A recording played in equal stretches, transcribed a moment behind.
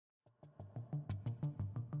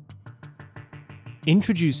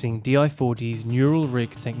Introducing DI4D's neural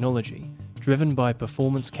rig technology, driven by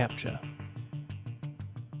performance capture.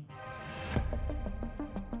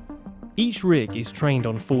 Each rig is trained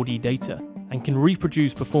on 4D data and can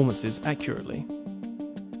reproduce performances accurately.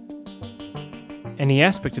 Any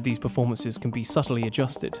aspect of these performances can be subtly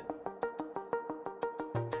adjusted.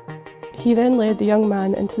 He then led the young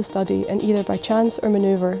man into the study, and either by chance or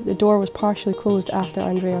manoeuvre, the door was partially closed after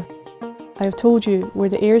Andrea. I have told you, where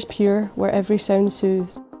the air is pure, where every sound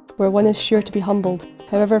soothes, where one is sure to be humbled,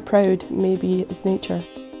 however proud may be its nature.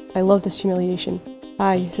 I love this humiliation,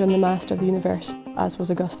 I who am the master of the universe, as was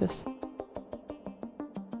Augustus.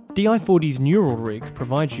 DI4D's neural rig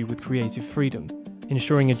provides you with creative freedom,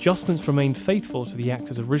 ensuring adjustments remain faithful to the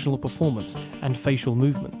actor's original performance and facial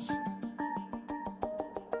movements.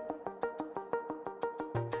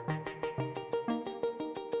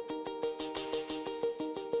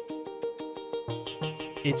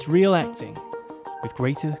 It's real acting with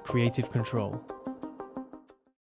greater creative control.